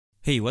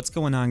Hey, what's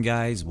going on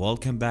guys?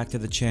 Welcome back to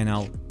the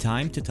channel.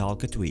 Time to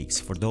talk tweaks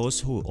for those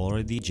who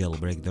already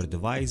jailbreak their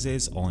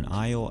devices on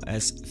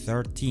iOS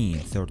 13,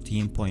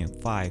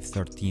 13.5,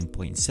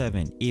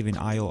 13.7, even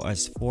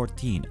iOS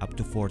 14 up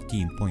to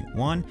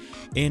 14.1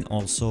 and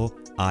also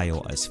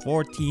iOS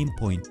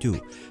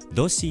 14.2.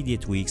 Those Cydia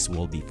tweaks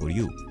will be for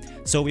you.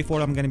 So before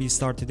I'm gonna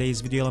start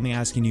today's video, let me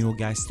asking you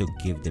guys to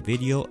give the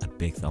video a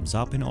big thumbs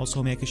up and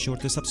also make sure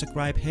to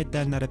subscribe, hit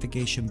that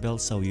notification bell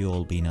so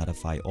you'll be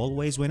notified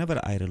always whenever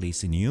I release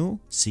a new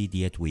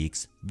Cydia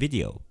tweaks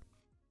video.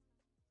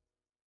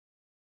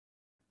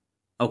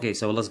 Okay,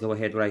 so let's go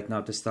ahead right now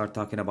to start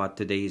talking about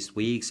today's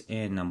tweaks,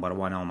 and number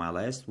one on my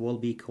list will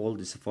be called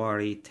the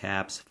Safari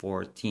Tabs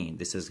 14.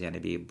 This is going to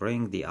be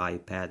bring the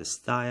iPad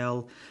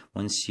style.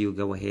 Once you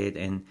go ahead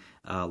and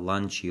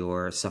launch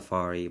your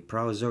Safari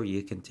browser,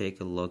 you can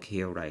take a look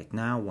here right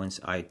now.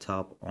 Once I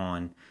tap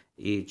on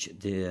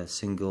the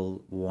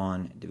single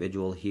one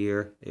individual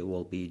here, it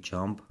will be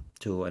jump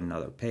to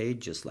another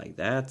page just like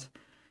that.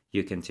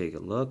 You can take a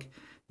look.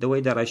 The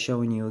way that I'm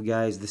showing you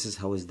guys, this is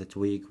how is the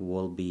tweak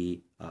will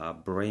be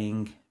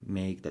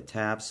make the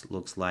tabs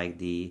looks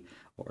like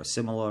or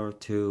similar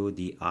to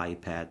the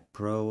iPad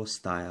Pro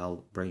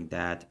style. Bring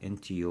that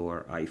into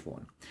your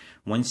iPhone.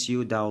 Once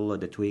you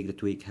download the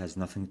tweak has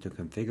nothing to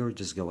configure.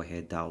 Just go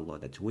ahead,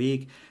 download the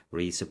tweak,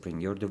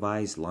 respring your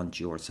device, launch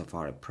your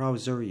Safari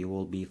browser. You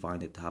will be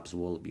find the tabs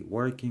will be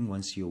working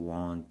once you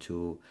want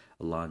to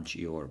launch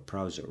your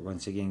browser.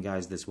 Once again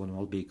guys, this one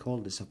will be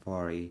called the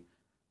Safari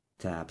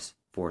Tabs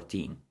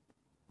 14.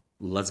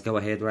 Let's go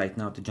ahead right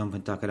now to jump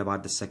and talking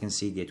about the second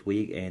Cydia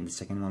tweak, and the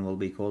second one will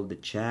be called the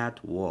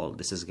chat wall.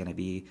 This is gonna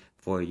be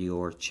for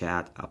your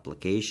chat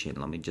application.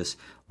 Let me just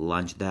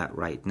launch that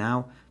right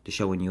now to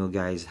showing you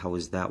guys how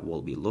is that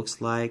will be looks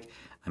like.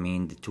 I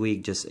mean, the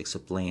tweak just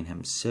explain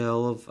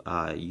himself.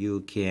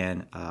 You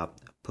can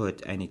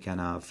put any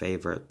kind of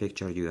favorite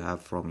picture you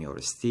have from your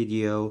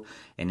studio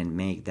and then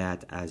make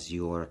that as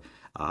your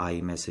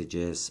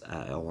iMessages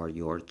or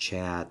your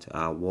chat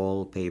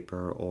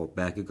wallpaper or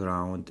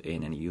background,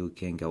 and then you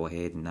can go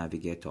ahead and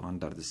navigate to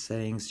under the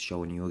settings,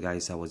 showing you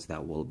guys how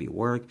that will be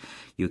work.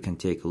 You can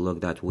take a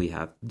look that we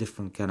have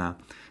different kind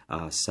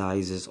of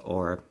sizes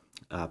or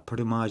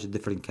pretty much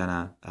different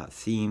kind of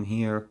theme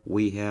here.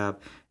 We have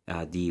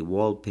the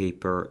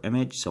wallpaper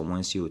image, so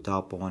once you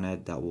tap on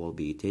it, that will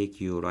be take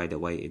you right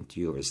away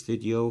into your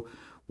studio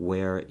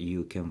where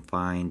you can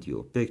find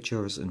your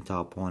pictures, and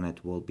tap on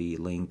it will be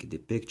link the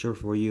picture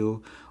for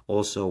you.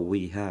 Also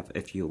we have,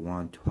 if you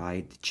want to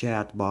hide the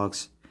chat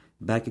box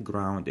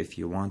background, if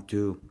you want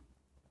to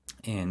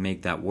and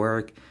make that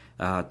work,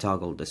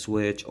 toggle the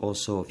switch.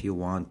 Also if you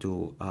want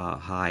to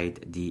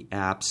hide the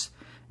apps,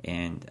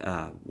 and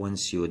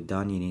once you're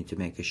done, you need to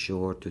make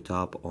sure to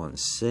tap on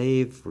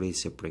save,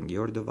 respring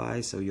your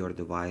device, so your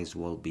device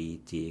will be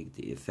take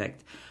the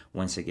effect.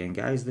 Once again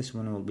guys, this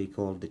one will be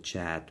called the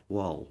chat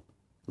wall.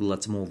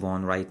 Let's move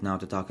on right now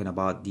to talking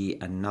about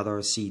another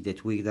Cydia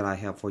tweak that I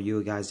have for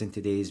you guys in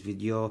today's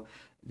video.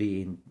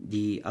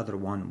 The other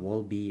one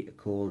will be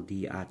called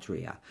the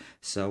Atria.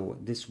 So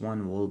this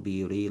one will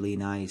be really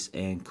nice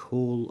and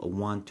cool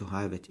one to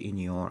have it in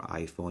your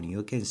iPhone.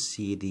 You can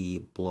see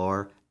the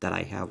blur that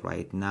I have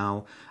right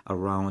now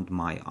around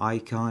my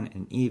icon,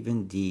 and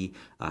even the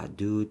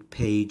dude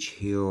page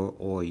here,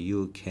 or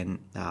you can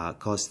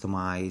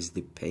customize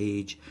the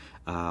page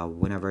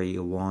whenever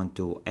you want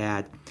to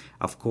add.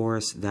 Of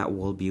course that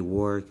will be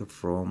work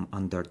from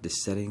under the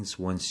settings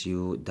once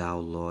you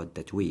download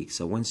the tweak.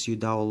 So once you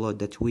download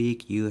the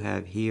tweak, you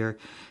have here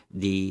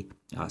the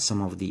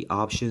some of the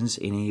options.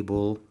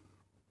 Enable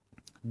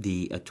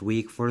the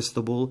tweak first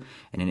of all,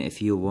 and then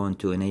if you want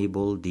to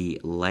enable the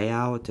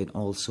layout, and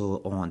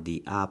also on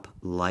the app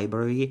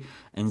library,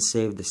 and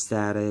save the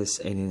status,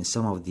 and in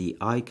some of the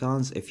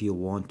icons if you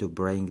want to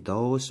bring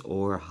those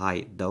or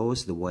hide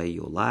those the way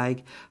you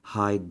like.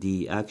 Hide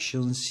the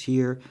actions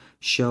here,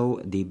 show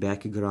the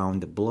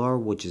background blur,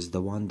 which is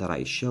the one that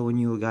I showing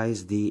you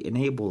guys. The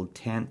enable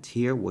tint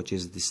here, which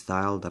is the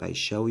style that I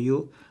show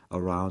you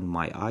around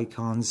my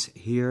icons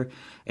here,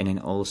 and then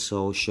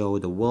also show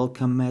the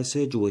welcome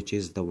message, which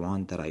is the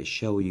one that I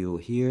show you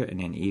here,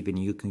 and then even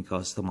you can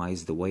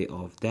customize the way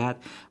of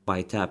that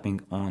by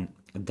tapping on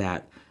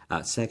that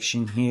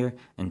section here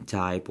and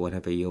type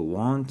whatever you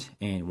want,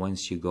 and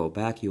once you go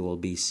back you will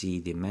be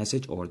see the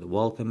message or the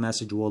welcome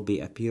message will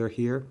be appear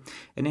here.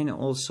 And then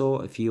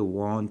also if you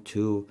want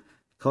to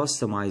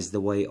customize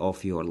the way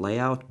of your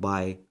layout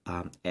by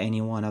any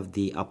one of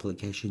the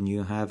application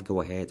you have, go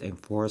ahead and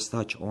force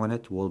touch on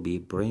it, will be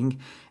bring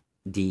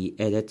the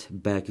edit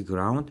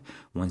background.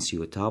 Once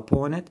you tap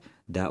on it,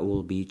 that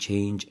will be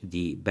change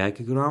the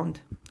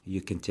background.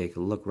 You can take a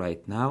look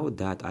right now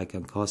that I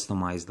can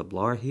customize the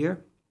blur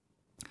here.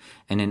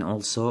 And then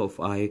also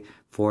if I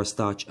force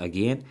touch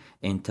again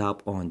and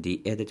tap on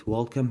the edit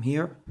welcome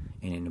here,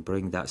 and then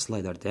bring that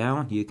slider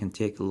down, you can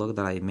take a look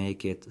that I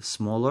make it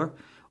smaller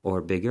or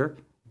bigger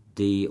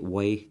the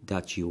way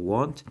that you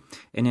want.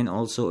 And then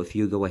also if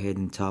you go ahead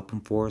and tap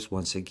on force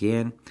once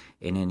again,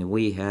 and then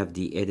we have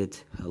the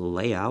edit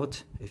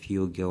layout. If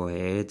you go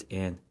ahead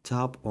and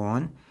tap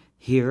on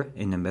here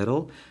in the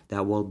middle,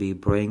 that will be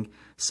bring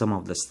some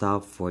of the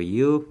stuff for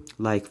you.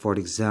 Like for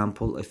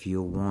example, if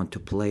you want to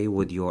play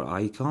with your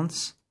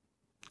icons,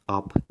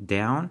 up,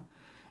 down,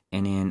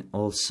 and then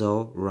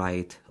also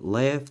right,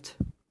 left.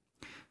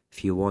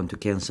 If you want to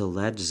cancel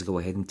that, just go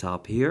ahead and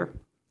tap here.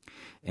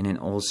 And then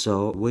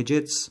also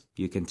widgets,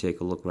 you can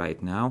take a look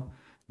right now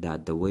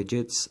that the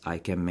widgets, I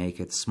can make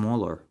it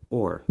smaller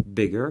or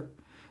bigger.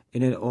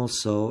 And then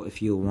also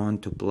if you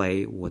want to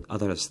play with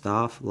other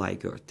stuff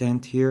like your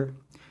tent here,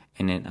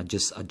 and then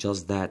just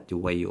adjust that the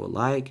way you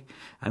like.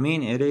 I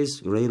mean, it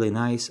is really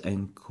nice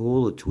and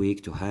cool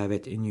tweak to have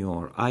it in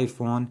your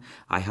iPhone.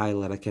 I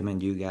highly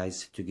recommend you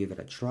guys to give it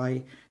a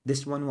try.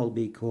 This one will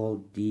be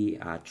called the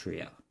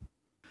Atria.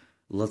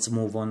 Let's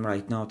move on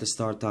right now to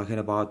start talking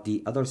about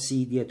the other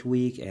Cydia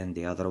tweak, and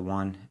the other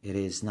one, it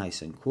is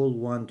nice and cool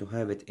one to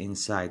have it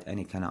inside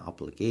any kind of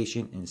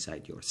application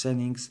inside your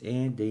settings,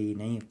 and the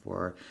name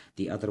for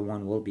the other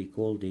one will be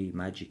called the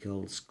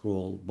magical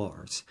scroll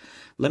bars.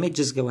 Let me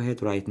just go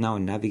ahead right now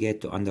and navigate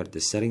to under the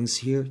settings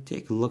here.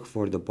 Take a look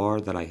for the bar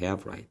that I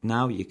have right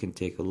now. You can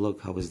take a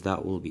look how is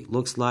that will be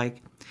looks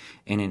like.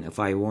 And then if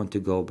I want to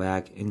go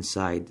back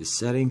inside the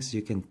settings,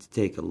 you can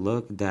take a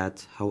look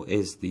that how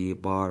is the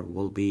bar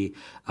will be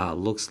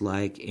looks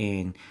like,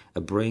 and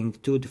bring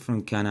two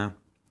different kind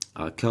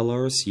of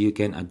colors. You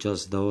can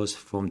adjust those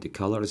from the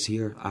colors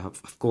here,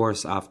 of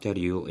course, after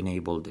you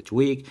enable the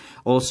tweak.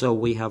 Also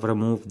we have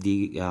removed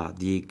the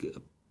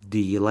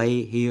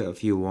delay here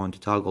if you want to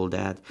toggle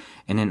that,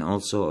 and then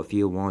also if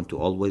you want to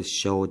always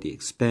show the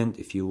expand,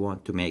 if you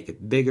want to make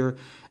it bigger,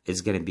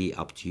 it's going to be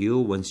up to you.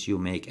 Once you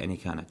make any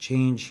kind of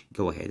change,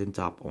 go ahead and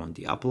tap on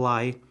the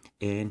apply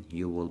and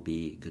you will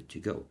be good to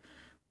go.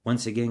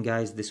 Once again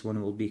guys, this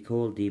one will be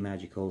called the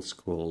magical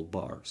scroll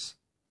bars.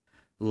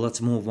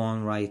 Let's move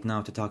on right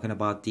now to talking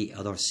about the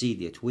other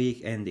Cydia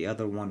tweak, and the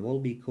other one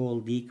will be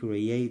called the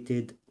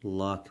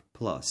CreatedLock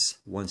Plus.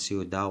 Once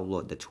you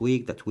download the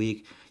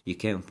tweak you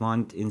can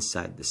find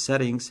inside the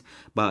settings,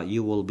 but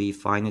you will be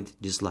find it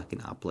just like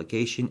an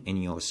application in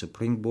your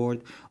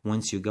Springboard.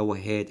 Once you go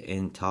ahead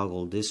and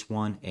toggle this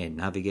one and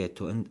navigate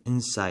to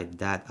inside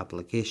that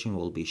application,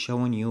 will be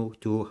showing you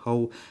to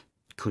how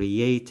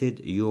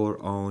created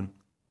your own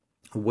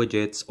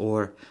widgets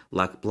or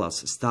Lock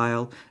Plus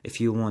style. If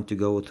you want to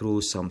go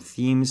through some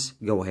themes,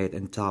 go ahead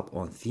and tap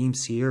on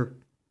themes here.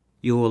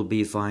 You will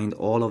be find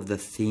all of the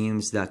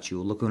themes that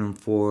you're looking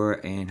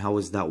for and how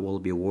is that will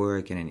be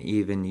working, and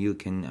even you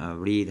can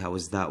read how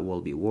is that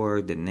will be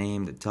work, the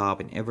name, the top,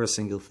 and every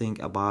single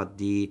thing about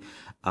the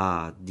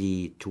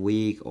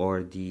tweak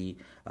or the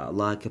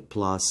Lock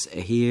Plus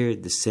here,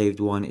 the saved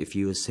one if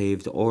you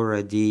saved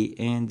already.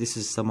 And this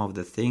is some of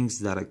the things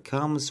that it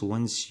comes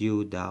once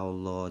you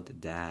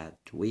download that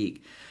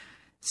tweak.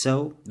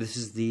 So this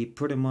is the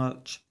pretty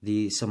much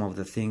some of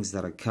the things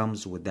that it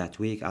comes with that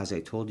tweak. As I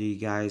told you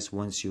guys,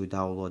 once you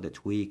download the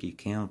tweak, you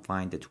can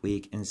find the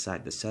tweak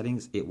inside the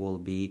settings. It will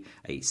be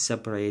a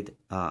separate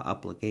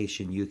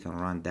application. You can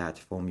run that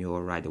from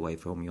your right away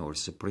from your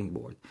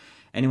Springboard.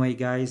 Anyway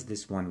guys,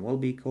 this one will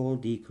be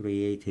called the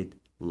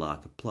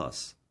CreatedLock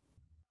Plus.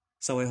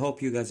 So I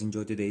hope you guys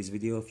enjoyed today's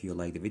video. If you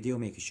like the video,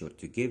 make sure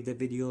to give the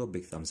video a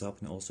big thumbs up,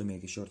 and also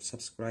make sure to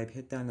subscribe,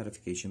 hit that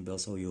notification bell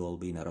so you will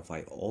be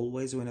notified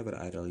always whenever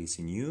I release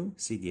a new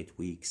Cydia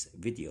tweaks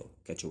video.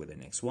 Catch you with the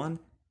next one.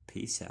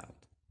 Peace out.